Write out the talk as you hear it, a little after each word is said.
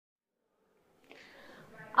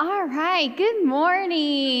All right, good morning.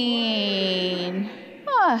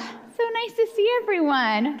 Oh, so nice to see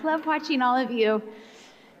everyone. Love watching all of you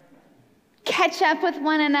catch up with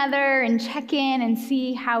one another and check in and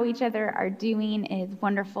see how each other are doing. It is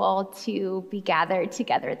wonderful to be gathered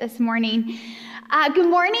together this morning. Good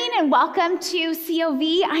morning and welcome to COV.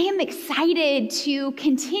 I am excited to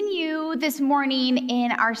continue this morning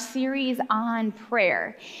in our series on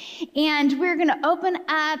prayer. And we're going to open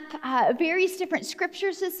up various different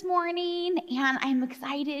scriptures this morning, and I'm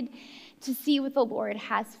excited to see what the Lord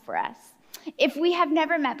has for us. If we have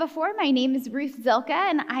never met before, my name is Ruth Zilka,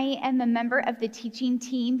 and I am a member of the teaching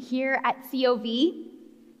team here at COV.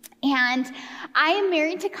 And I am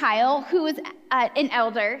married to Kyle, who is an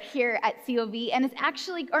elder here at COV, and is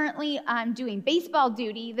actually currently doing baseball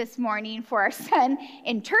duty this morning for our son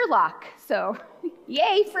in Turlock. So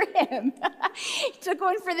yay for him. He took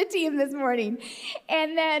one for the team this morning.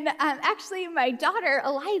 And then actually my daughter,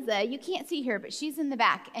 Eliza, you can't see her, but she's in the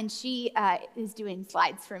back, and she is doing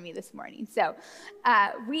slides for me this morning. So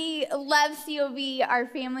we love COV. Our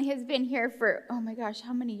family has been here for, oh my gosh,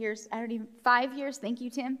 how many years? 5 years. Thank you,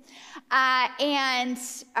 Tim. And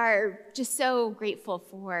are just so grateful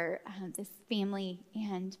for this family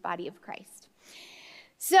and body of Christ.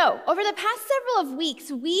 So, over the past several of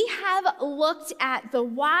weeks, we have looked at the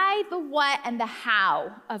why, the what, and the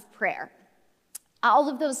how of prayer. All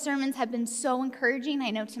of those sermons have been so encouraging,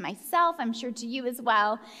 I know, to myself, I'm sure to you as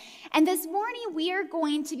well. And this morning, we are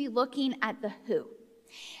going to be looking at the who.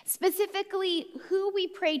 Specifically, who we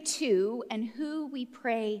pray to and who we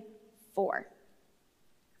pray for.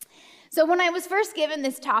 So when I was first given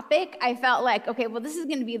this topic, I felt like, okay, well, this is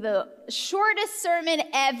going to be the shortest sermon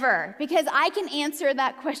ever because I can answer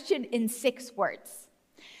that question in 6 words.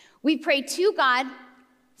 We pray to God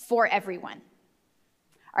for everyone.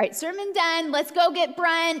 All right, sermon done. Let's go get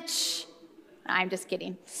brunch. I'm just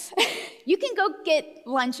kidding. You can go get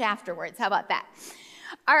lunch afterwards. How about that?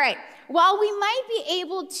 All right, while we might be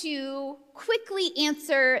able to quickly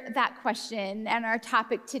answer that question and our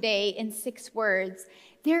topic today in 6 words,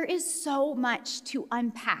 there is so much to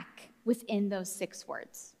unpack within those 6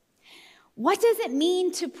 words. What does it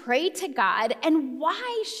mean to pray to God, and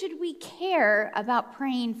why should we care about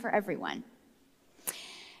praying for everyone?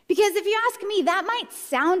 Because if you ask me, that might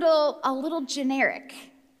sound a little generic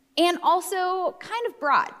and also kind of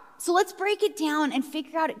broad. So let's break it down and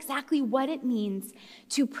figure out exactly what it means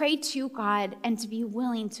to pray to God and to be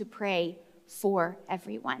willing to pray for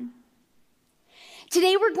everyone.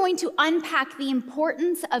 Today, we're going to unpack the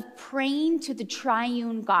importance of praying to the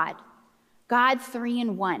triune God, God 3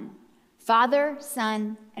 in 1, Father,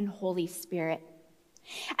 Son, and Holy Spirit.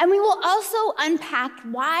 And we will also unpack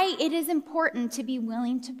why it is important to be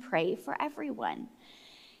willing to pray for everyone,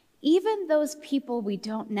 even those people we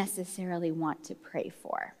don't necessarily want to pray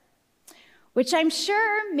for, which I'm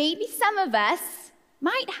sure maybe some of us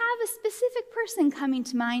might have a specific person coming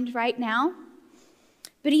to mind right now.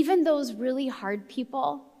 But even those really hard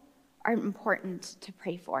people are important to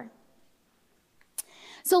pray for.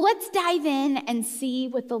 So let's dive in and see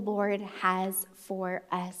what the Lord has for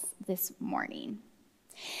us this morning.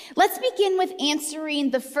 Let's begin with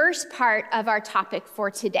answering the first part of our topic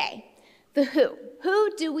for today, the who.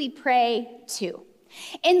 Who do we pray to?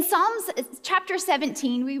 In Psalms chapter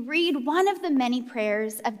 17, we read one of the many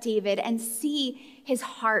prayers of David and see his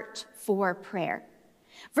heart for prayer.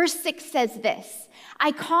 Verse 6 says this,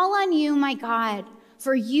 I call on you, my God,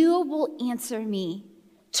 for you will answer me.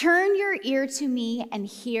 Turn your ear to me and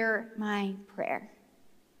hear my prayer.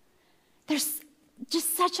 There's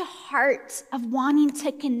just such a heart of wanting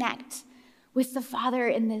to connect with the Father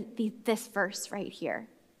in this verse right here.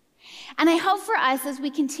 And I hope for us, as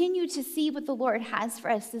we continue to see what the Lord has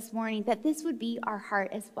for us this morning, that this would be our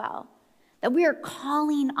heart as well, that we are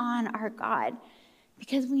calling on our God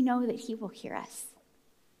because we know that he will hear us.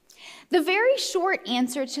 The very short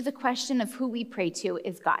answer to the question of who we pray to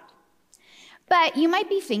is God. But you might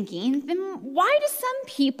be thinking, then why do some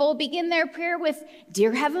people begin their prayer with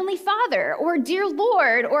Dear Heavenly Father, or Dear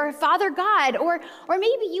Lord, or Father God, or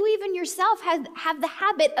maybe you even yourself have the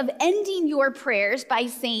habit of ending your prayers by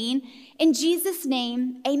saying, in Jesus'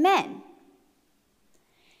 name, amen.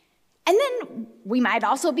 And then we might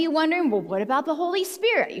also be wondering, well, what about the Holy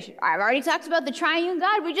Spirit? I've already talked about the triune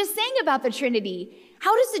God. We just sang about the Trinity.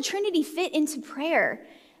 How does the Trinity fit into prayer?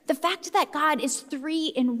 The fact that God is 3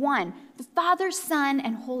 in 1, the Father, Son,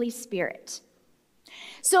 and Holy Spirit.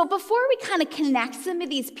 So before we kind of connect some of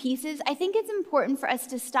these pieces, I think it's important for us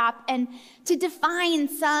to stop and to define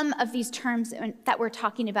some of these terms that we're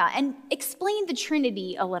talking about and explain the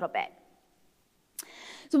Trinity a little bit.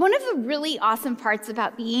 So one of the really awesome parts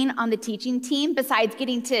about being on the teaching team, besides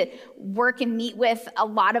getting to work and meet with a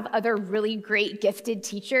lot of other really great gifted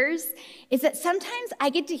teachers, is that sometimes I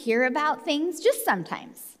get to hear about things, just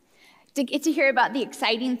sometimes, to get to hear about the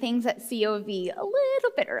exciting things at COV a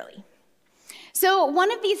little bit early. So one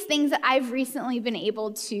of these things that I've recently been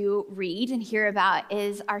able to read and hear about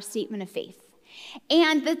is our statement of faith.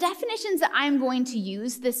 And the definitions that I'm going to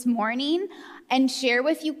use this morning and share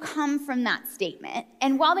with you come from that statement.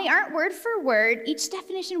 And while they aren't word for word, each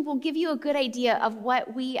definition will give you a good idea of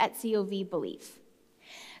what we at COV believe.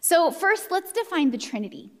 So first, let's define the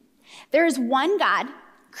Trinity. There is one God,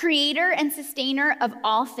 creator and sustainer of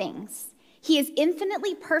all things. He is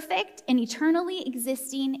infinitely perfect and eternally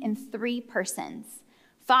existing in three persons: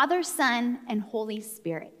 Father, Son, and Holy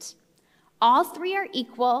Spirit. All three are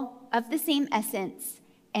equal, of the same essence,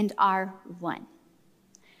 and are one.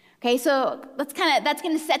 Okay, so that's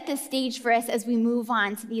going to set the stage for us as we move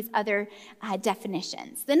on to these other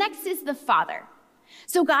definitions. The next is the Father.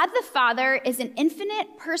 So God the Father is an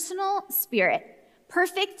infinite personal spirit,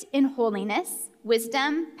 perfect in holiness,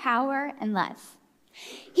 wisdom, power, and love.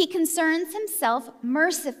 He concerns himself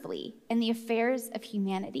mercifully in the affairs of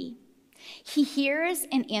humanity. He hears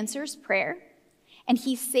and answers prayer, and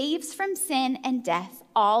he saves from sin and death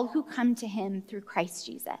all who come to him through Christ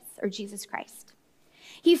Jesus, or Jesus Christ.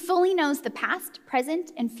 He fully knows the past,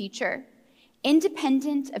 present, and future,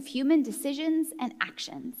 independent of human decisions and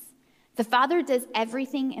actions. The Father does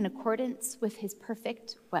everything in accordance with his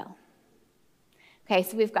perfect will. Okay,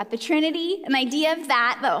 so we've got the Trinity, an idea of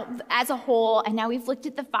that as a whole, and now we've looked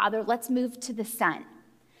at the Father. Let's move to the Son.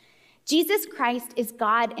 Jesus Christ is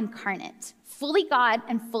God incarnate, fully God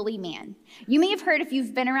and fully man. You may have heard, if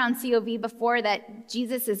you've been around COV before, that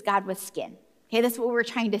Jesus is God with skin. Okay, that's what we're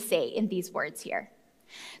trying to say in these words here.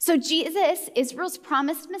 So Jesus, Israel's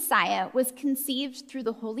promised Messiah, was conceived through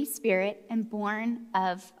the Holy Spirit and born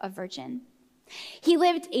of a virgin. He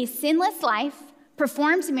lived a sinless life,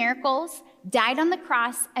 performed miracles, died on the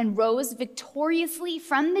cross, and rose victoriously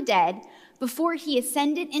from the dead before he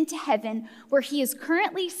ascended into heaven, where he is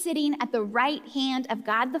currently sitting at the right hand of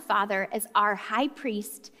God the Father as our high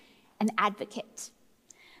priest and advocate.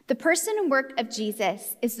 The person and work of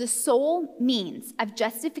Jesus is the sole means of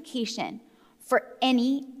justification for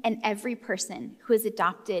any and every person who is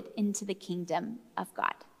adopted into the kingdom of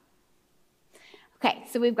God. Okay,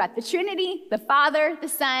 so we've got the Trinity, the Father, the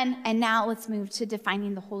Son, and now let's move to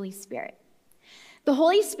defining the Holy Spirit. The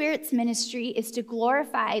Holy Spirit's ministry is to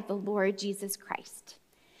glorify the Lord Jesus Christ,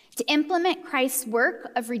 to implement Christ's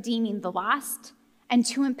work of redeeming the lost, and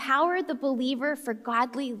to empower the believer for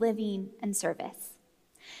godly living and service.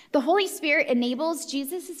 The Holy Spirit enables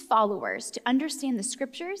Jesus' followers to understand the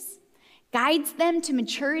scriptures, guides them to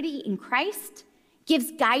maturity in Christ,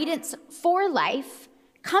 gives guidance for life,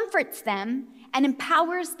 comforts them, and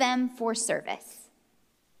empowers them for service.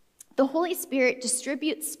 The Holy Spirit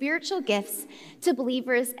distributes spiritual gifts to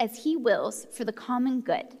believers as he wills for the common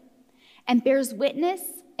good, and bears witness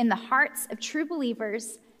in the hearts of true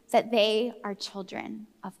believers that they are children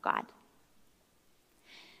of God.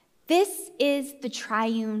 This is the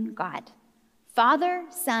triune God, Father,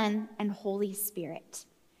 Son, and Holy Spirit,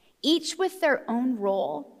 each with their own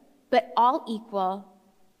role, but all equal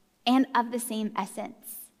and of the same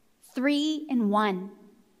essence. 3 in 1,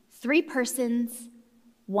 3 persons,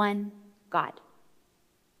 1 God.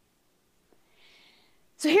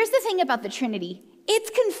 So here's the thing about the Trinity. It's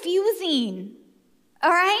confusing.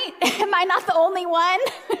 All right? Am I not the only one?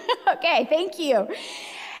 Okay, thank you. And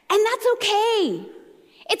that's okay.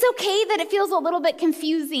 It's okay that it feels a little bit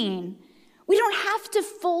confusing. We don't have to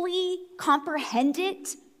fully comprehend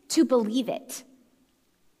it to believe it.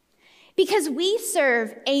 Because we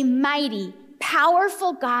serve a mighty,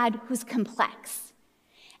 powerful God who's complex.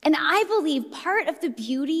 And I believe part of the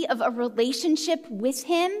beauty of a relationship with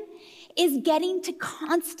him is getting to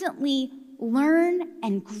constantly learn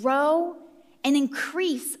and grow and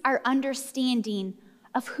increase our understanding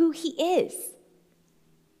of who he is.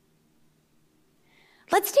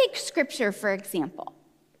 Let's take scripture, for example.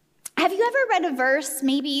 Have you ever read a verse,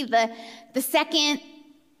 maybe the second,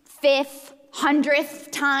 5th,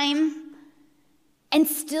 100th time, and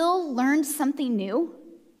still learned something new?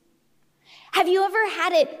 Have you ever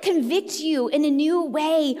had it convict you in a new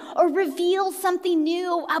way or reveal something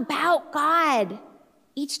new about God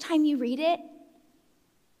each time you read it?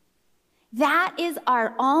 That is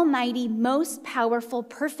our almighty, most powerful,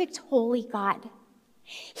 perfect, holy God.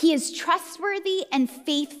 He is trustworthy and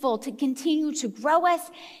faithful to continue to grow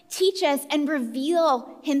us, teach us, and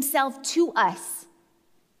reveal himself to us.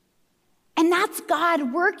 And that's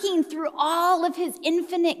God working through all of his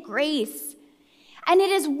infinite grace. And it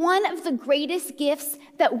is one of the greatest gifts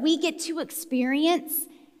that we get to experience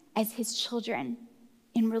as his children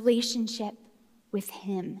in relationship with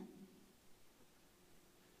him.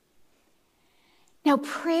 Now,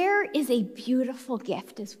 prayer is a beautiful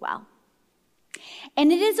gift as well.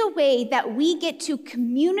 And it is a way that we get to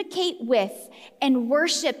communicate with and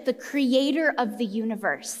worship the creator of the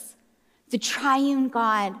universe, the triune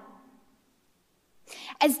God.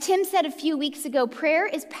 As Tim said a few weeks ago, prayer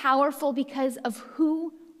is powerful because of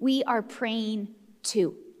who we are praying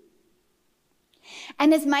to.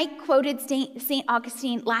 And as Mike quoted St.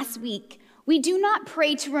 Augustine last week, we do not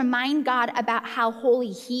pray to remind God about how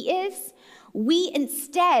holy he is. We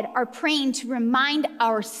instead are praying to remind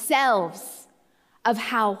ourselves of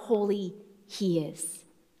how holy he is.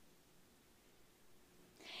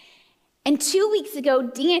 And 2 weeks ago,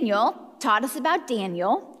 Daniel taught us about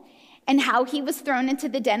Daniel and how he was thrown into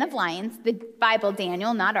the den of lions, the Bible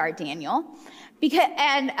Daniel, not our Daniel,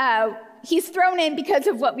 he's thrown in because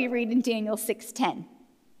of what we read in Daniel 6:10.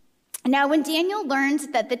 Now, when Daniel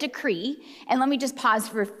learned that the decree, and let me just pause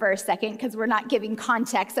for a second because we're not giving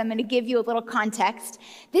context. I'm going to give you a little context.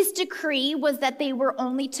 This decree was that they were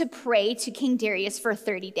only to pray to King Darius for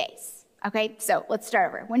 30 days. Okay, so let's start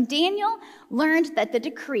over. When Daniel learned that the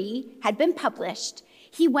decree had been published,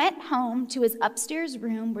 he went home to his upstairs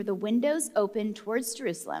room where the windows opened towards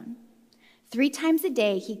Jerusalem. 3 times a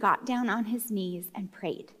day, he got down on his knees and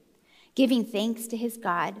prayed, giving thanks to his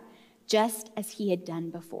God, just as he had done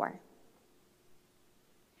before.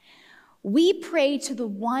 We pray to the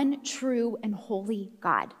one true and holy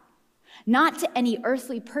God, not to any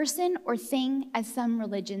earthly person or thing as some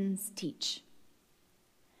religions teach.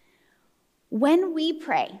 When we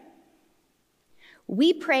pray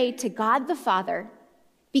to God the Father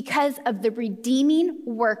because of the redeeming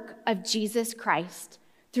work of Jesus Christ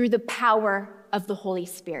through the power of the Holy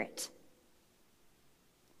Spirit.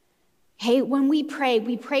 Hey, when we pray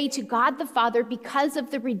to God the Father because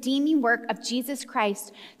of the redeeming work of Jesus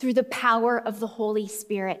Christ through the power of the Holy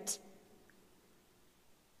Spirit.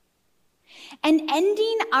 And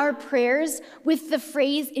ending our prayers with the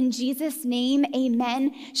phrase, in Jesus' name,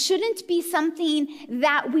 amen, shouldn't be something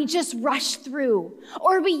that we just rush through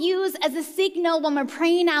or we use as a signal when we're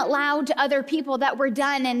praying out loud to other people that we're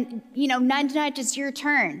done and, nudge, nudge, it's your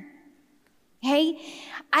turn. Hey,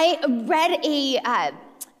 I read a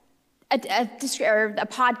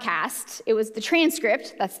podcast. It was the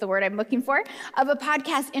transcript, that's the word I'm looking for, of a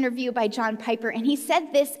podcast interview by John Piper. And he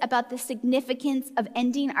said this about the significance of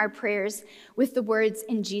ending our prayers with the words,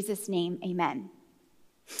 in Jesus' name, amen.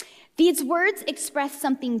 These words express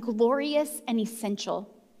something glorious and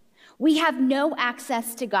essential. We have no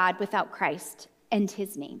access to God without Christ and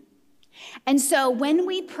his name. And so when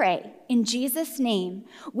we pray in Jesus' name,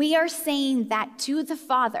 we are saying that to the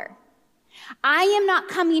Father. I am not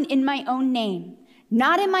coming in my own name,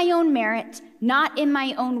 not in my own merit, not in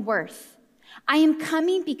my own worth. I am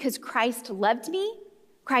coming because Christ loved me,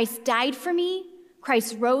 Christ died for me,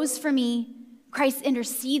 Christ rose for me, Christ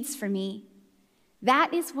intercedes for me.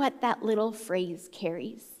 That is what that little phrase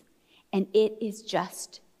carries, and it is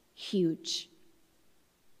just huge.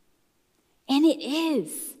 And it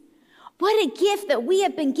is. What a gift that we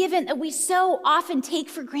have been given that we so often take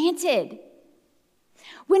for granted.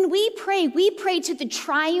 When we pray to the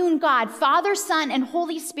triune God, Father, Son, and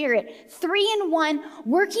Holy Spirit, 3 in 1,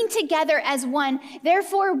 working together as one.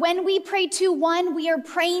 Therefore, when we pray to one, we are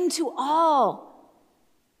praying to all.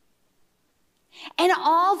 And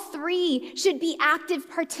all 3 should be active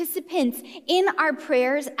participants in our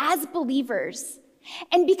prayers as believers.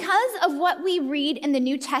 And because of what we read in the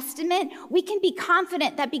New Testament, we can be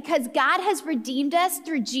confident that because God has redeemed us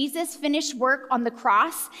through Jesus' finished work on the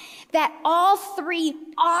cross, that all 3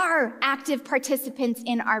 are active participants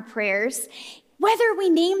in our prayers, whether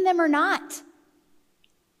we name them or not.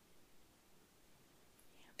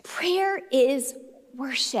 Prayer is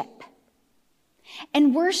worship.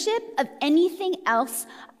 And worship of anything else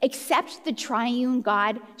except the triune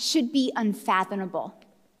God should be unfathomable.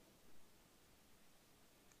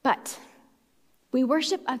 But we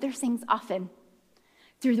worship other things often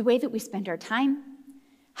through the way that we spend our time,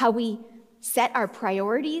 how we set our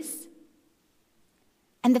priorities,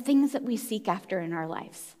 and the things that we seek after in our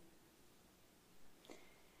lives.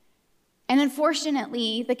 And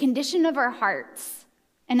unfortunately, the condition of our hearts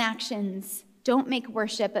and actions don't make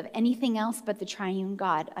worship of anything else but the triune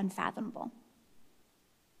God unfathomable.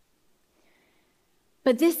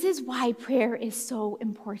 But this is why prayer is so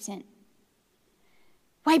important.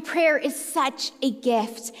 why prayer is such a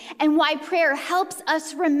gift, and why prayer helps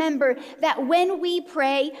us remember that when we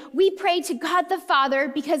pray to God the Father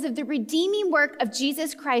because of the redeeming work of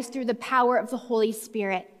Jesus Christ through the power of the Holy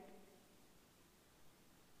Spirit.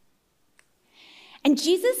 And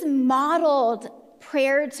Jesus modeled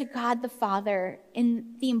prayer to God the Father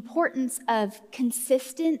in the importance of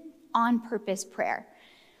consistent, on-purpose prayer,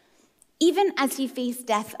 even as he faced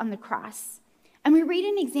death on the cross. And we read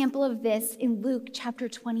an example of this in Luke chapter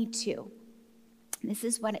 22. This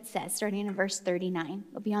is what it says, starting in verse 39.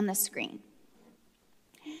 It'll be on the screen.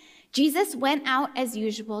 Jesus went out as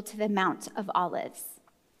usual to the Mount of Olives,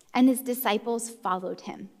 and his disciples followed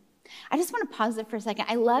him. I just want to pause it for a second.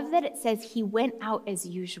 I love that it says he went out as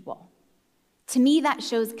usual. To me, that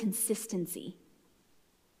shows consistency.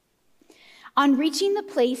 On reaching the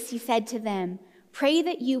place, he said to them, "Pray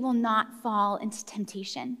that you will not fall into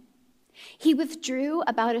temptation." He withdrew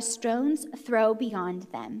about a stone's throw beyond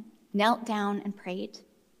them, knelt down and prayed.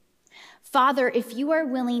 "Father, if you are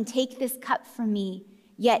willing, take this cup from me,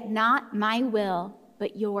 yet not my will,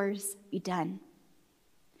 but yours be done."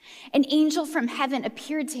 An angel from heaven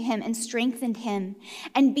appeared to him and strengthened him.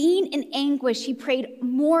 And being in anguish, he prayed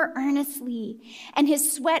more earnestly, and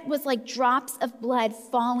his sweat was like drops of blood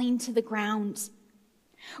falling to the ground.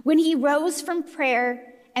 When he rose from prayer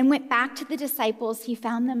and went back to the disciples, he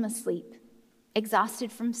found them asleep,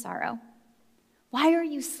 exhausted from sorrow. "Why are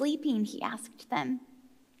you sleeping?" he asked them.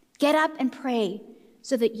 "Get up and pray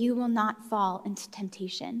so that you will not fall into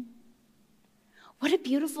temptation." What a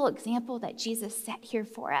beautiful example that Jesus set here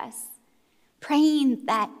for us, praying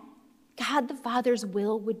that God the Father's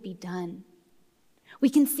will would be done. We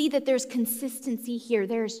can see that there's consistency here,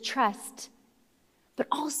 there's trust, but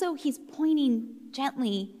also he's pointing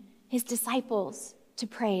gently his disciples to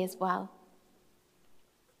pray as well.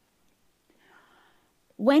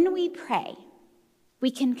 When we pray,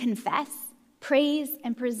 we can confess, praise,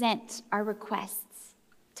 and present our requests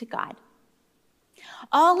to God.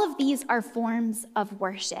 All of these are forms of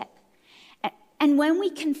worship. And when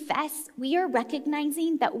we confess, we are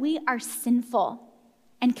recognizing that we are sinful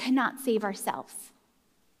and cannot save ourselves.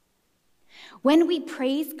 When we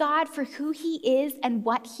praise God for who he is and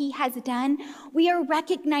what he has done, we are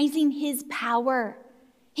recognizing his power,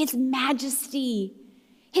 his majesty,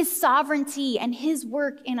 his sovereignty, and his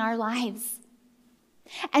work in our lives.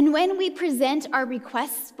 And when we present our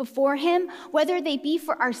requests before him, whether they be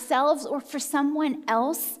for ourselves or for someone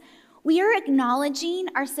else, we are acknowledging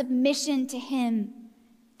our submission to him,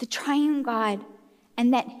 the triune God,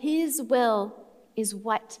 and that his will is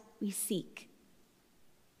what we seek.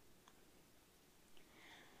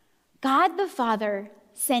 God the Father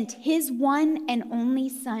sent his one and only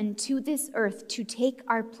Son to this earth to take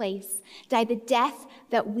our place, die the death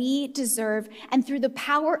that we deserve, and through the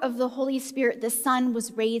power of the Holy Spirit, the Son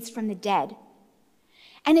was raised from the dead.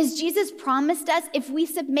 And as Jesus promised us, if we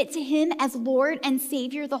submit to him as Lord and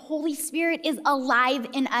Savior, the Holy Spirit is alive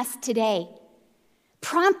in us today,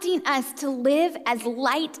 prompting us to live as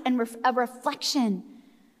light and a reflection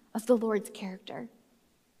of the Lord's character.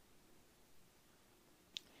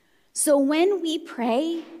 So when we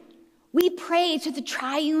pray to the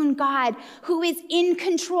triune God who is in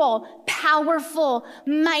control, powerful,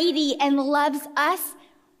 mighty, and loves us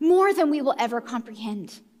more than we will ever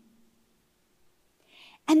comprehend.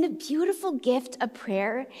 And the beautiful gift of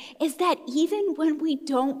prayer is that even when we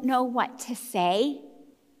don't know what to say,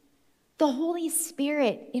 the Holy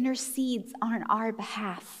Spirit intercedes on our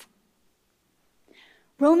behalf.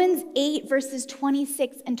 Romans 8, verses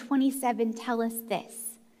 26 and 27 tell us this.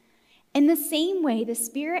 In the same way, the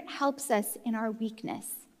Spirit helps us in our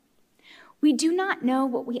weakness. We do not know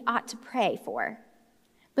what we ought to pray for,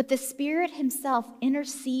 but the Spirit himself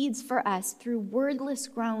intercedes for us through wordless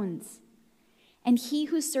groans. And he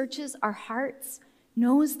who searches our hearts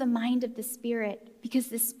knows the mind of the Spirit, because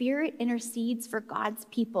the Spirit intercedes for God's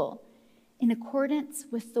people in accordance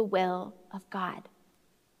with the will of God.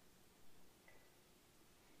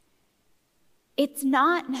 It's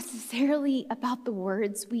not necessarily about the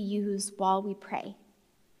words we use while we pray.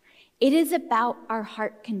 It is about our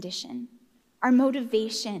heart condition, our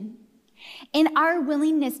motivation, and our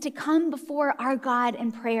willingness to come before our God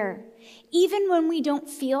in prayer, even when we don't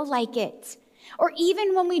feel like it, or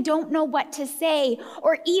even when we don't know what to say,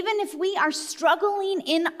 or even if we are struggling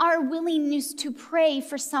in our willingness to pray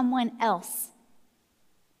for someone else.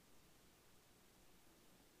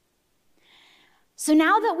 So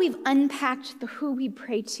now that we've unpacked the who we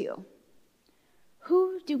pray to,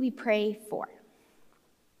 who do we pray for?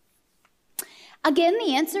 Again,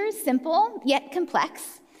 the answer is simple yet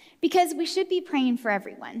complex, because we should be praying for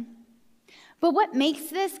everyone. But what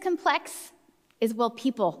makes this complex is, well,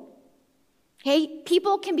 people. Okay?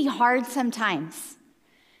 People can be hard sometimes.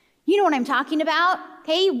 You know what I'm talking about?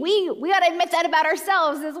 Okay? We got to admit that about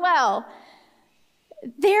ourselves as well.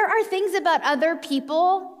 There are things about other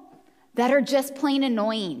people that are just plain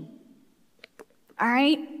annoying. All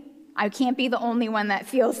right? I can't be the only one that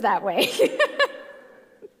feels that way.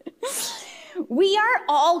 We are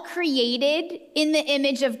all created in the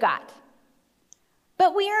image of God.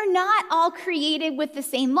 But we are not all created with the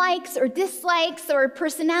same likes or dislikes or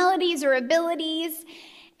personalities or abilities.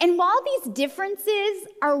 And while these differences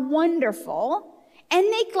are wonderful and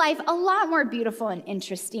make life a lot more beautiful and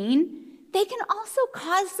interesting, they can also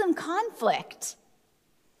cause some conflict.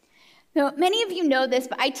 Now, many of you know this,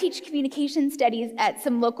 but I teach communication studies at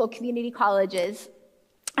some local community colleges.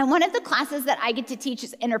 And one of the classes that I get to teach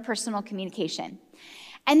is interpersonal communication.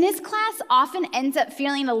 And this class often ends up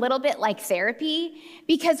feeling a little bit like therapy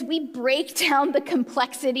because we break down the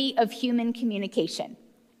complexity of human communication.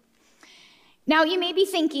 Now, you may be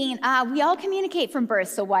thinking, we all communicate from birth,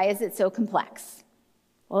 so why is it so complex?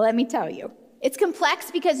 Well, let me tell you. It's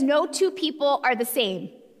complex because no two people are the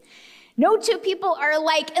same. No two people are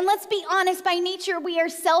alike. And let's be honest, by nature, we are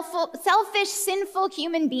selfish, sinful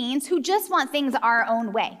human beings who just want things our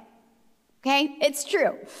own way. Okay? It's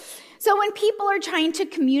true. So when people are trying to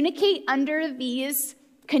communicate under these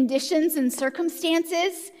conditions and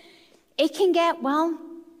circumstances, it can get, well,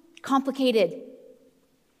 complicated.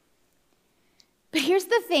 But here's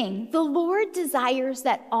the thing. The Lord desires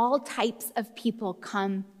that all types of people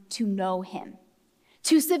come to know him,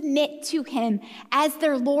 to submit to him as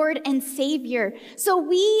their Lord and Savior. So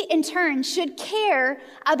we, in turn, should care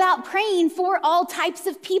about praying for all types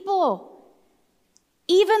of people,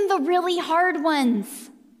 even the really hard ones.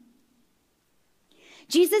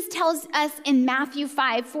 Jesus tells us in Matthew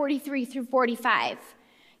 5:43-45,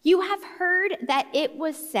 "You have heard that it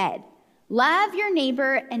was said, 'Love your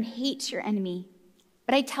neighbor and hate your enemy.'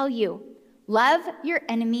 But I tell you, love your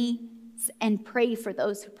enemies and pray for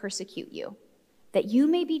those who persecute you, that you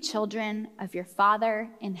may be children of your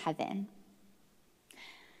Father in heaven."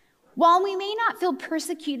 While we may not feel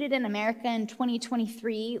persecuted in America in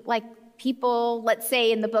 2023 like people, let's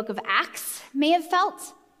say, in the book of Acts may have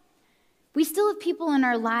felt, we still have people in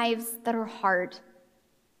our lives that are hard,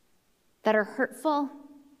 that are hurtful,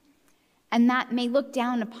 and that may look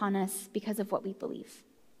down upon us because of what we believe.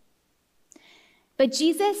 But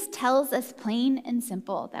Jesus tells us plain and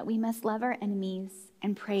simple that we must love our enemies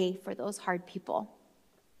and pray for those hard people.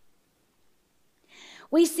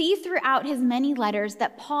 We see throughout his many letters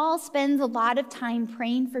that Paul spends a lot of time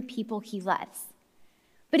praying for people he loves.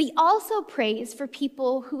 But he also prays for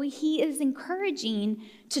people who he is encouraging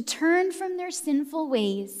to turn from their sinful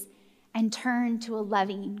ways and turn to a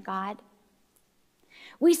loving God.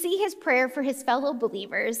 We see his prayer for his fellow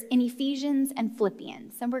believers in Ephesians and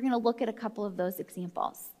Philippians, and we're going to look at a couple of those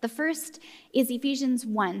examples. The first is Ephesians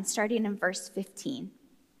 1, starting in verse 15.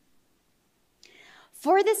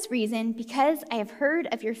 "For this reason, because I have heard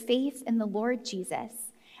of your faith in the Lord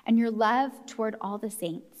Jesus and your love toward all the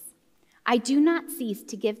saints, I do not cease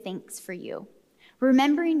to give thanks for you,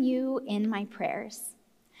 remembering you in my prayers,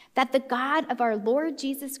 that the God of our Lord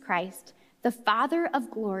Jesus Christ, the Father of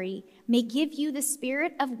glory, may give you the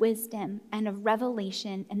spirit of wisdom and of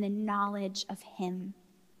revelation and the knowledge of him,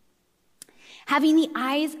 having the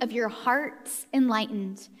eyes of your hearts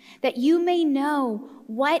enlightened, that you may know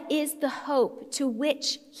what is the hope to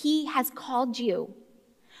which he has called you,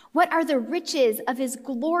 what are the riches of his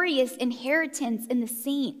glorious inheritance in the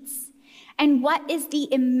saints, and what is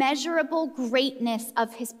the immeasurable greatness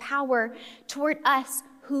of his power toward us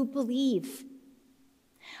who believe,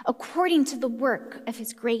 according to the work of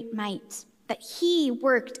his great might, that he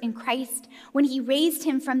worked in Christ when he raised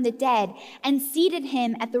him from the dead and seated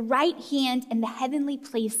him at the right hand in the heavenly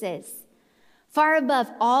places, far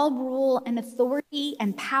above all rule and authority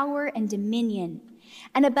and power and dominion,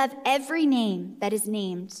 and above every name that is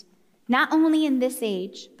named, not only in this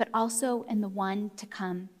age, but also in the one to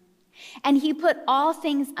come. And he put all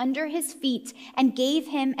things under his feet and gave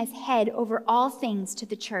him as head over all things to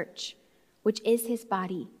the church, which is his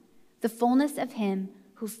body, the fullness of him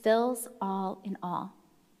who fills all in all."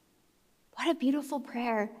 What a beautiful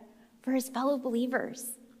prayer for his fellow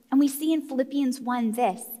believers. And we see in Philippians 1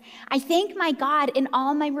 this: "I thank my God in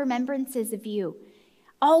all my remembrances of you,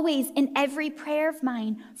 always in every prayer of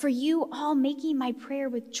mine, for you all making my prayer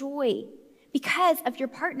with joy, because of your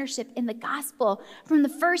partnership in the gospel from the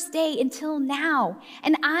first day until now.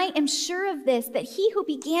 And I am sure of this, that he who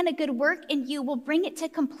began a good work in you will bring it to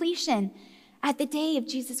completion at the day of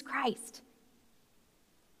Jesus Christ."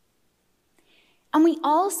 And we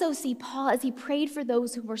also see Paul as he prayed for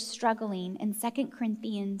those who were struggling in 2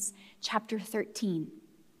 Corinthians chapter 13.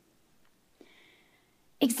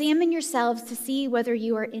 Examine yourselves to see whether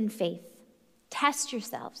you are in faith. Test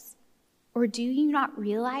yourselves. Or do you not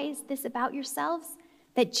realize this about yourselves,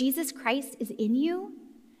 that Jesus Christ is in you?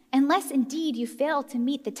 Unless indeed you fail to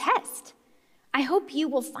meet the test. I hope you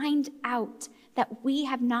will find out that we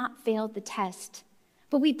have not failed the test.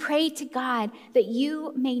 But we pray to God that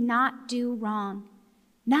you may not do wrong.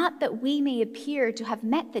 Not that we may appear to have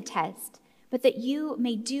met the test, but that you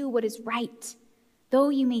may do what is right, though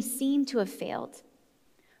you may seem to have failed.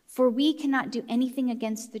 For we cannot do anything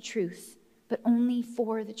against the truth, but only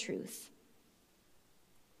for the truth.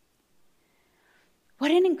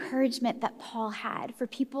 What an encouragement that Paul had for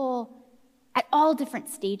people at all different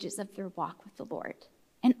stages of their walk with the Lord,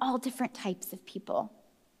 and all different types of people.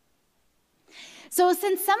 So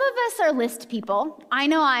since some of us are list people, I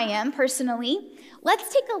know I am personally,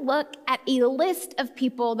 let's take a look at a list of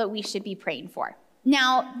people that we should be praying for.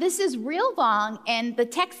 Now, this is real long and the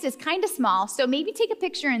text is kind of small, so maybe take a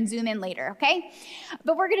picture and zoom in later, okay?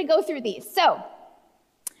 But we're going to go through these. So,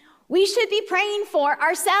 we should be praying for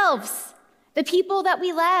ourselves, the people that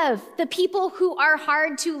we love, the people who are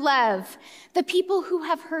hard to love, the people who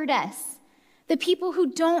have hurt us, the people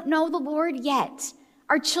who don't know the Lord yet,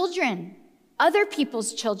 our children, other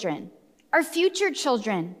people's children, our future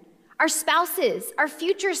children, our spouses, our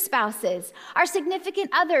future spouses, our significant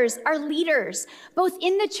others, our leaders, both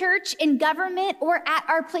in the church, in government, or at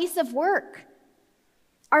our place of work,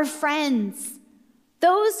 our friends,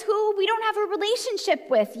 those who we don't have a relationship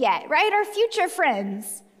with yet, right? Our future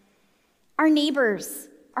friends, our neighbors,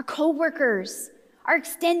 our co-workers, our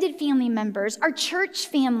extended family members, our church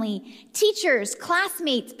family, teachers,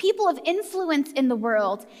 classmates, people of influence in the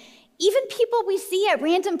world, even people we see at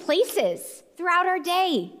random places throughout our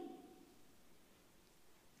day.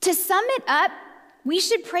 To sum it up, we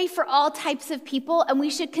should pray for all types of people, and we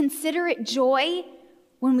should consider it joy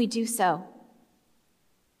when we do so.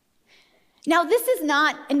 Now, this is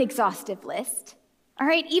not an exhaustive list, all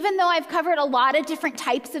right? Even though I've covered a lot of different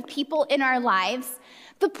types of people in our lives,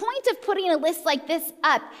 the point of putting a list like this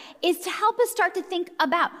up is to help us start to think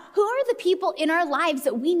about who are the people in our lives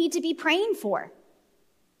that we need to be praying for.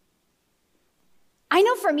 I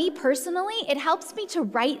know for me personally, it helps me to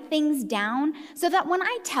write things down so that when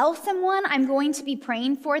I tell someone I'm going to be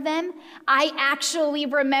praying for them, I actually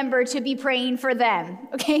remember to be praying for them,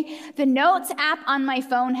 okay? The Notes app on my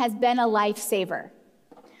phone has been a lifesaver.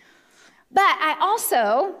 But I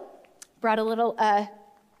also brought a little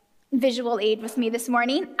visual aid with me this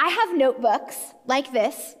morning. I have notebooks like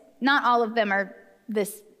this. Not all of them are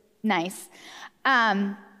this nice.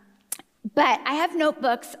 But I have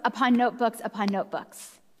notebooks upon notebooks upon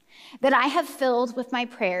notebooks that I have filled with my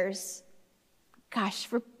prayers,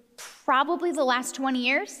 for probably the last 20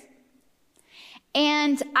 years.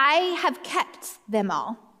 And I have kept them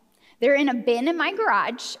all. They're in a bin in my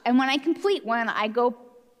garage, and when I complete one, I go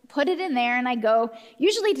put it in there, and I go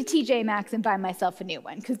usually to TJ Maxx and buy myself a new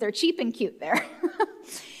one, because they're cheap and cute there.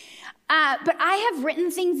 But I have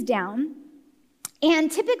written things down.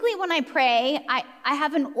 And typically when I pray, I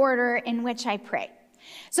have an order in which I pray.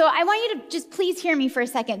 So I want you to just please hear me for a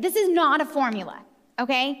second. This is not a formula,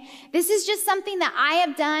 okay? This is just something that I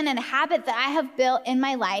have done and a habit that I have built in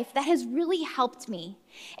my life that has really helped me.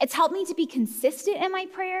 It's helped me to be consistent in my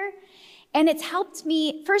prayer, and it's helped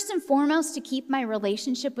me, first and foremost, to keep my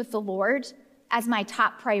relationship with the Lord as my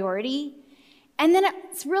top priority. And then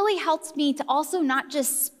it's really helped me to also not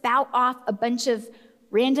just spout off a bunch of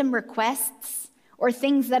random requests or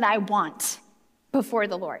things that I want before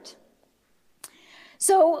the Lord.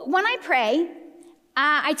 So when I pray,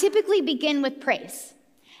 I typically begin with praise.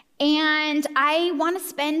 And I want to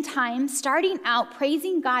spend time starting out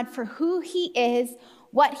praising God for who he is,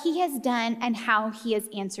 what he has done, and how he has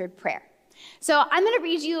answered prayer. So I'm going to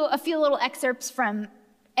read you a few little excerpts from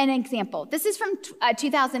an example. This is from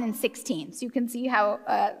 2016, so you can see how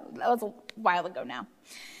that was a while ago now.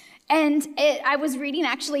 And I was reading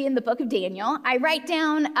actually in the book of Daniel. I write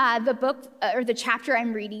down the book or the chapter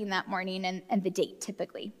I'm reading that morning and the date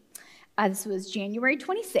typically. This was January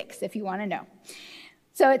 26th, if you want to know.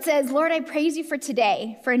 So it says, Lord, I praise you for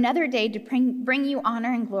today, for another day to bring you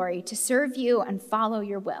honor and glory, to serve you and follow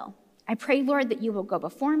your will. I pray, Lord, that you will go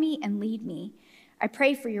before me and lead me. I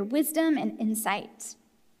pray for your wisdom and insight.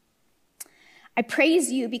 I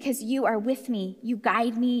praise you because you are with me. You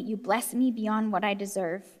guide me. You bless me beyond what I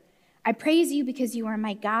deserve. I praise you because you are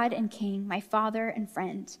my God and King, my Father and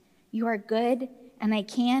friend. You are good, and I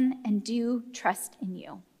can and do trust in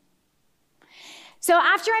you. So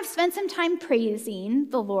after I've spent some time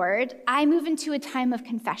praising the Lord, I move into a time of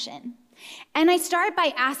confession. And I start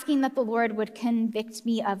by asking that the Lord would convict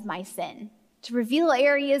me of my sin, to reveal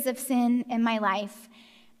areas of sin in my life,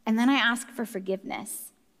 and then I ask for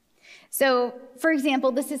forgiveness. So, for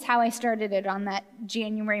example, this is how I started it on that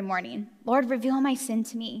January morning. Lord, reveal my sin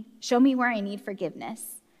to me. Show me where I need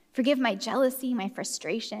forgiveness. Forgive my jealousy, my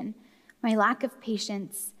frustration, my lack of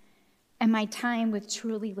patience, and my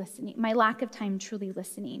lack of time truly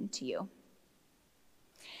listening to you.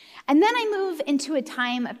 And then I move into a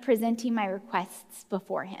time of presenting my requests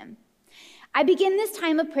before him. I begin this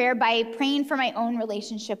time of prayer by praying for my own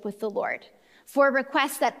relationship with the Lord, for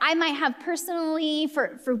requests that I might have personally,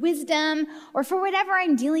 for wisdom, or for whatever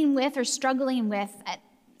I'm dealing with or struggling with at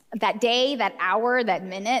that day, that hour, that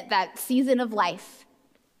minute, that season of life.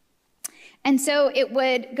 And so it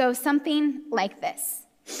would go something like this.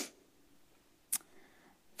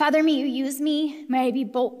 Father, may you use me. May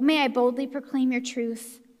I boldly proclaim your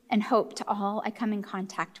truth and hope to all I come in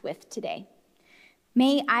contact with today.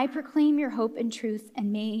 May I proclaim your hope and truth,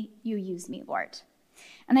 and may you use me, Lord.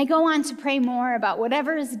 And I go on to pray more about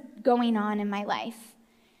whatever is going on in my life.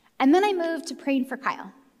 And then I move to praying for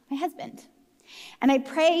Kyle, my husband. And I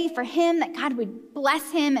pray for him that God would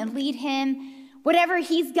bless him and lead him, whatever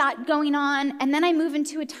he's got going on. And then I move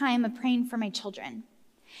into a time of praying for my children.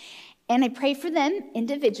 And I pray for them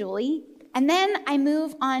individually. And then I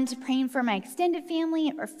move on to praying for my extended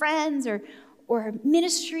family or friends or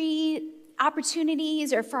ministry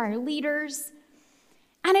opportunities or for our leaders.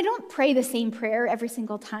 And I don't pray the same prayer every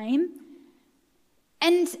single time.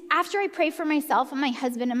 And after I pray for myself and my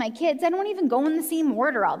husband and my kids, I don't even go in the same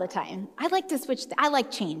order all the time. I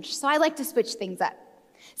like change, so I like to switch things up.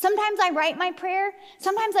 Sometimes I write my prayer.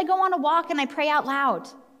 Sometimes I go on a walk and I pray out loud.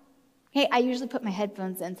 Hey, I usually put my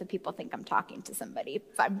headphones in so people think I'm talking to somebody,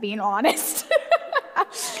 if I'm being honest.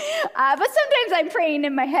 But sometimes I'm praying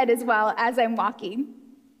in my head as well as I'm walking.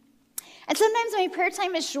 And sometimes my prayer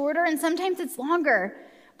time is shorter and sometimes it's longer.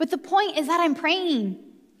 But the point is that I'm praying.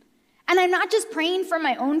 And I'm not just praying for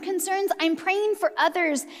my own concerns, I'm praying for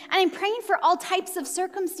others, and I'm praying for all types of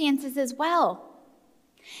circumstances as well.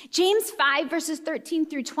 James 5, verses 13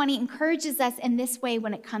 through 20 encourages us in this way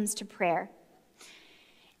when it comes to prayer.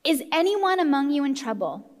 Is anyone among you in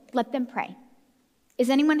trouble? Let them pray. Is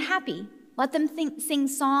anyone happy? Let them sing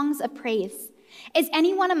songs of praise. Is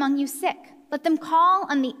anyone among you sick? Let them call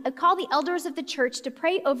the elders of the church to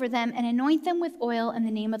pray over them and anoint them with oil in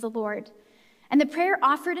the name of the Lord. And the prayer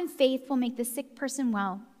offered in faith will make the sick person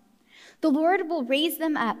well. The Lord will raise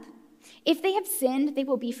them up. If they have sinned, they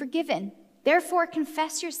will be forgiven. Therefore,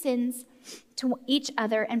 confess your sins to each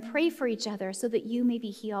other and pray for each other so that you may be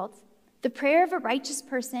healed. The prayer of a righteous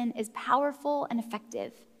person is powerful and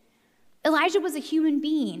effective. Elijah was a human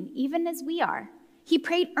being, even as we are. He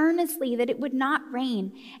prayed earnestly that it would not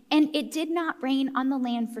rain, and it did not rain on the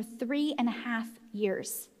land for 3.5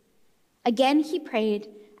 years. Again he prayed,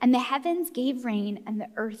 and the heavens gave rain, and the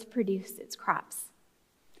earth produced its crops.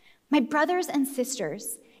 My brothers and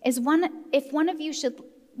sisters, if one of you should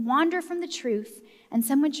wander from the truth, and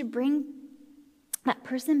someone should bring that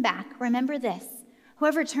person back, remember this: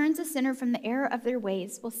 whoever turns a sinner from the error of their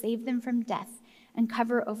ways will save them from death and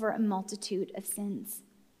cover over a multitude of sins.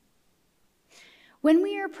 When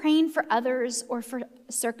we are praying for others or for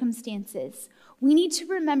circumstances, we need to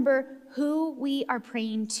remember who we are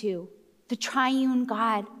praying to: the triune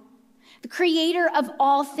God, the creator of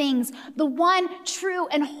all things, the one true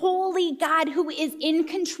and holy God who is in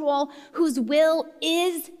control, whose will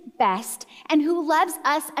is best, and who loves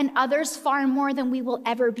us and others far more than we will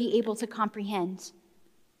ever be able to comprehend.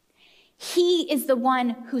 He is the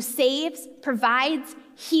one who saves, provides,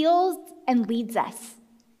 heals, and leads us,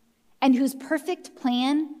 and whose perfect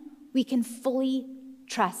plan we can fully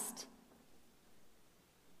trust.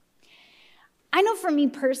 I know for me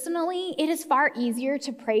personally, it is far easier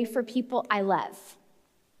to pray for people I love.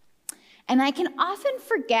 And I can often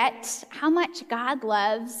forget how much God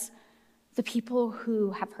loves the people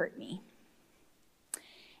who have hurt me,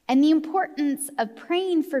 and the importance of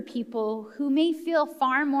praying for people who may feel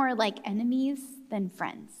far more like enemies than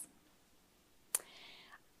friends.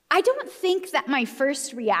 I don't think that my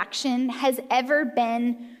first reaction has ever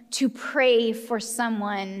been to pray for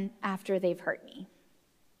someone after they've hurt me.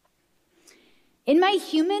 In my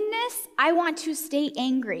humanness, I want to stay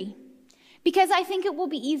angry because I think it will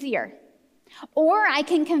be easier. Or I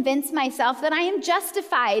can convince myself that I am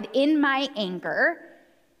justified in my anger,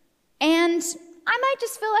 and I might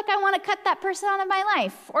just feel like I want to cut that person out of my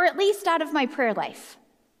life, or at least out of my prayer life.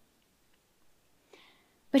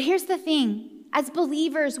 But here's the thing. As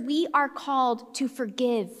believers, we are called to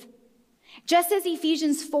forgive. Just as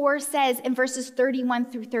Ephesians 4 says in verses 31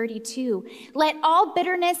 through 32, let all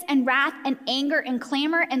bitterness and wrath and anger and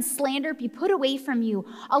clamor and slander be put away from you,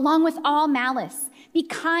 along with all malice. Be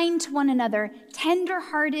kind to one another,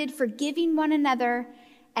 tender-hearted, forgiving one another,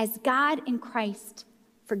 as God in Christ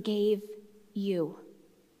forgave you.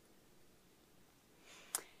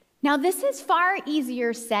 Now, this is far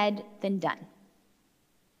easier said than done.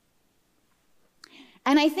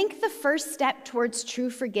 And I think the first step towards true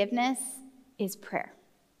forgiveness is prayer.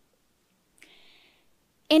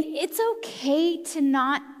 And it's okay to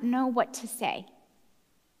not know what to say,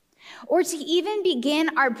 or to even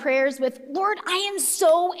begin our prayers with, Lord, I am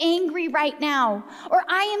so angry right now, or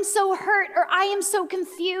I am so hurt, or I am so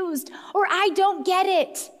confused, or I don't get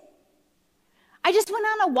it. I just went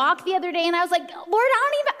on a walk the other day and I was like, Lord,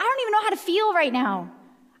 I don't even know how to feel right now.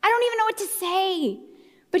 I don't even know what to say.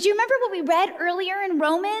 But you remember what we read earlier in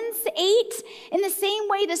Romans 8? In the same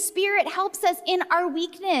way, the Spirit helps us in our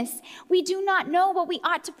weakness. We do not know what we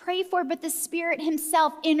ought to pray for, but the Spirit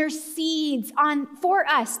himself intercedes for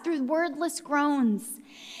us through wordless groans.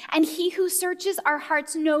 And he who searches our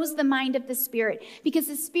hearts knows the mind of the Spirit, because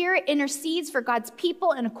the Spirit intercedes for God's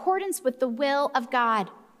people in accordance with the will of God.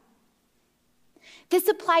 This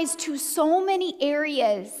applies to so many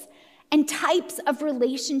areas and types of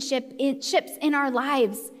relationships in our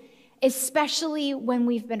lives, especially when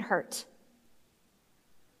we've been hurt.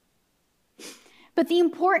 But the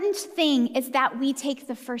important thing is that we take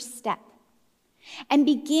the first step and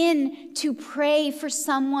begin to pray for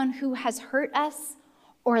someone who has hurt us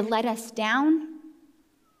or let us down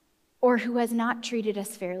or who has not treated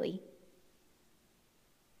us fairly.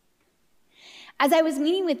 As I was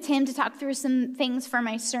meeting with Tim to talk through some things for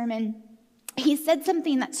my sermon, he said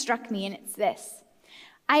something that struck me, and it's this: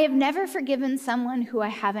 I have never forgiven someone who I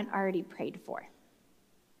haven't already prayed for.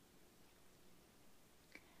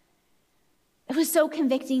 It was so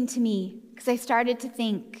convicting to me because I started to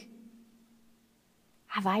think,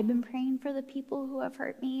 have I been praying for the people who have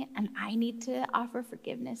hurt me and I need to offer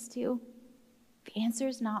forgiveness to? The answer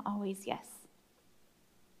is not always yes.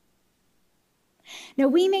 Now,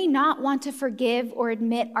 we may not want to forgive or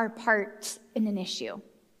admit our part in an issue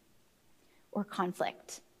or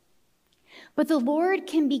conflict, but the Lord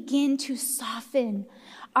can begin to soften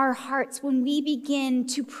our hearts when we begin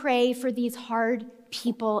to pray for these hard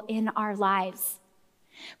people in our lives.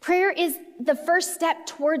 Prayer is the first step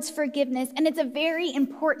towards forgiveness, and it's a very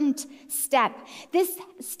important step. This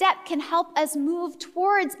step can help us move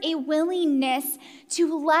towards a willingness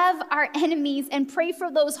to love our enemies and pray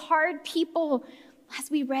for those hard people,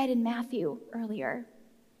 as we read in Matthew earlier.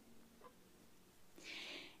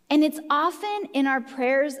 And it's often in our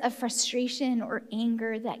prayers of frustration or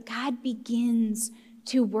anger that God begins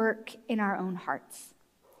to work in our own hearts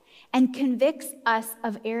and convicts us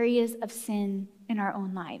of areas of sin in our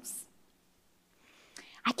own lives.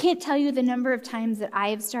 I can't tell you the number of times that I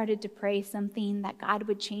have started to pray something that God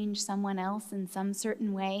would change someone else in some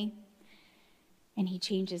certain way, and he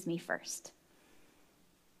changes me first.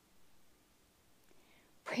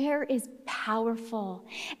 Prayer is powerful,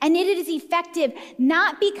 and it is effective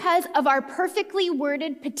not because of our perfectly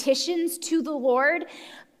worded petitions to the Lord,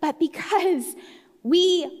 but because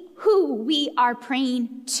who we are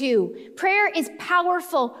praying to. Prayer is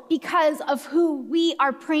powerful because of who we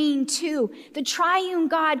are praying to, the triune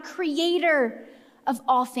God, creator of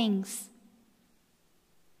all things.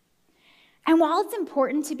 And while it's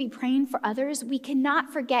important to be praying for others, we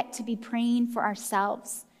cannot forget to be praying for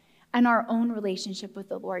ourselves and our own relationship with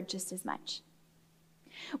the Lord just as much.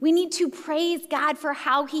 We need to praise God for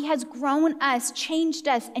how he has grown us, changed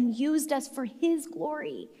us, and used us for his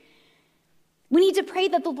glory. We need to pray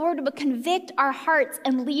that the Lord would convict our hearts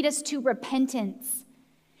and lead us to repentance.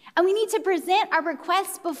 And we need to present our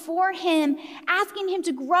requests before him, asking him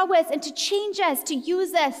to grow us and to change us, to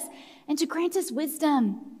use us, and to grant us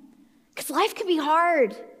wisdom. Because life can be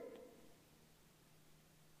hard.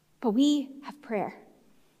 But we have prayer.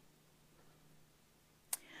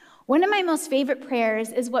 One of my most favorite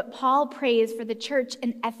prayers is what Paul prays for the church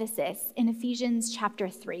in Ephesus in Ephesians chapter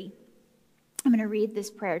 3. I'm going to read this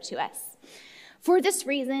prayer to us. For this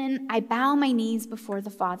reason, I bow my knees before the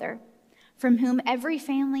Father, from whom every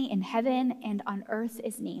family in heaven and on earth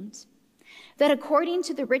is named, that according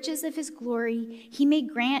to the riches of his glory, he may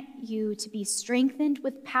grant you to be strengthened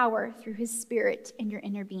with power through his Spirit in your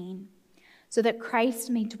inner being, so that Christ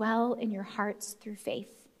may dwell in your hearts through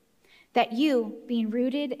faith, that you, being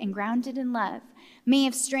rooted and grounded in love, may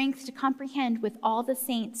have strength to comprehend with all the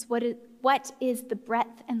saints what is the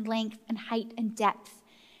breadth and length and height and depth,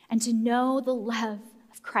 and to know the love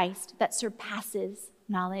of Christ that surpasses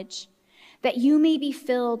knowledge, that you may be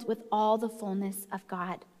filled with all the fullness of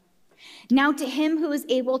God. Now to him who is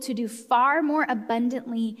able to do far more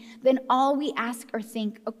abundantly than all we ask or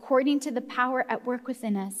think, according to the power at work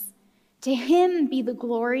within us, to him be the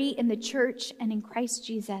glory in the church and in Christ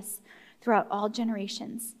Jesus throughout all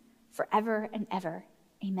generations, forever and ever.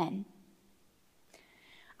 Amen.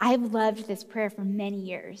 I have loved this prayer for many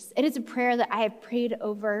years. It is a prayer that I have prayed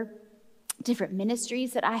over different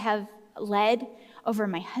ministries that I have led, over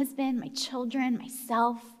my husband, my children,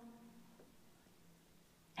 myself.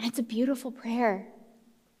 And it's a beautiful prayer.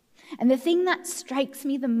 And the thing that strikes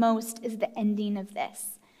me the most is the ending of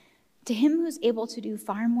this. To him who's able to do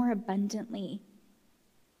far more abundantly.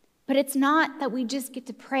 But it's not that we just get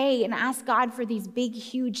to pray and ask God for these big,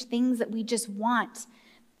 huge things that we just want.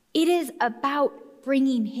 It is about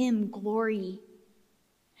bringing him glory.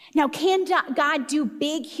 Now, can God do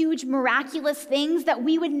big, huge, miraculous things that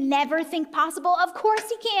we would never think possible? Of course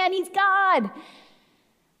he can. He's God.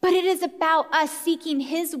 But it is about us seeking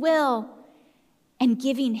his will and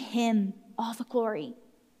giving him all the glory.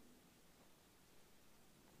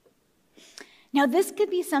 Now, this could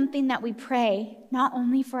be something that we pray not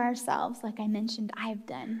only for ourselves, like I mentioned I've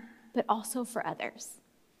done, but also for others.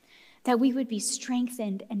 That we would be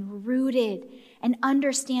strengthened and rooted and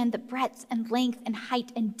understand the breadth and length and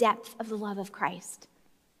height and depth of the love of Christ.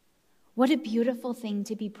 What a beautiful thing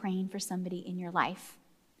to be praying for somebody in your life,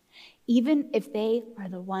 even if they are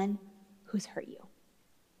the one who's hurt you.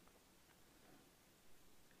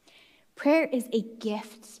 Prayer is a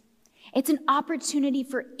gift. It's an opportunity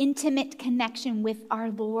for intimate connection with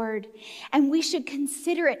our Lord. And we should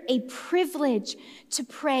consider it a privilege to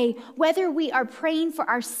pray, whether we are praying for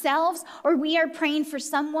ourselves or we are praying for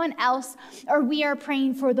someone else or we are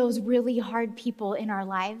praying for those really hard people in our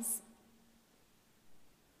lives.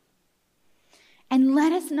 And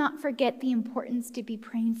let us not forget the importance to be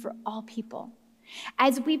praying for all people.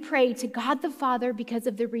 As we pray to God the Father because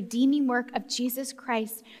of the redeeming work of Jesus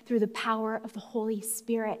Christ through the power of the Holy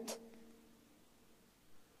Spirit.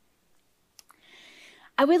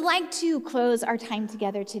 I would like to close our time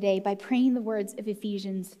together today by praying the words of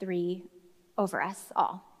Ephesians 3 over us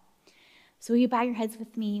all. So will you bow your heads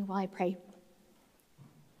with me while I pray?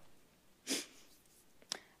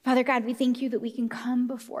 Father God, we thank you that we can come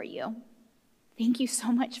before you. Thank you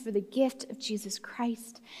so much for the gift of Jesus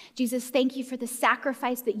Christ. Jesus, thank you for the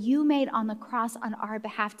sacrifice that you made on the cross on our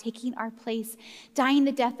behalf, taking our place, dying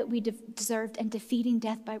the death that we deserved, and defeating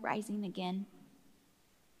death by rising again.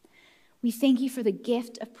 We thank you for the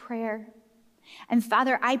gift of prayer. And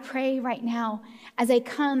Father, I pray right now as I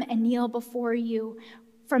come and kneel before you,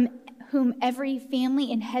 from whom every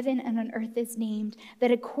family in heaven and on earth is named,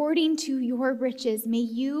 that according to your riches, may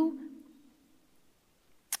you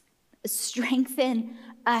strengthen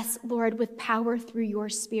us, Lord, with power through your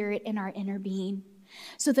Spirit in our inner being,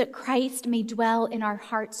 so that Christ may dwell in our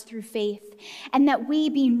hearts through faith, and that we,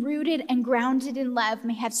 being rooted and grounded in love,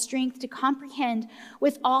 may have strength to comprehend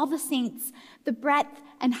with all the saints the breadth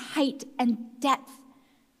and height and depth,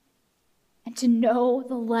 and to know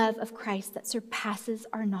the love of Christ that surpasses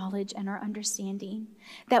our knowledge and our understanding,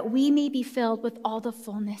 that we may be filled with all the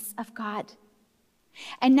fullness of God.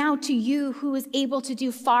 And now to you, who is able to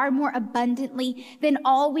do far more abundantly than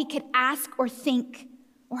all we could ask or think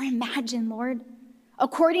or imagine, Lord,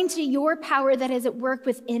 according to your power that is at work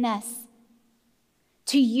within us.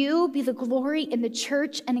 To you be the glory in the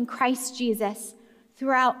church and in Christ Jesus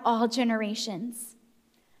throughout all generations,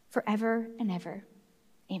 forever and ever.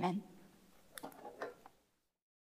 Amen.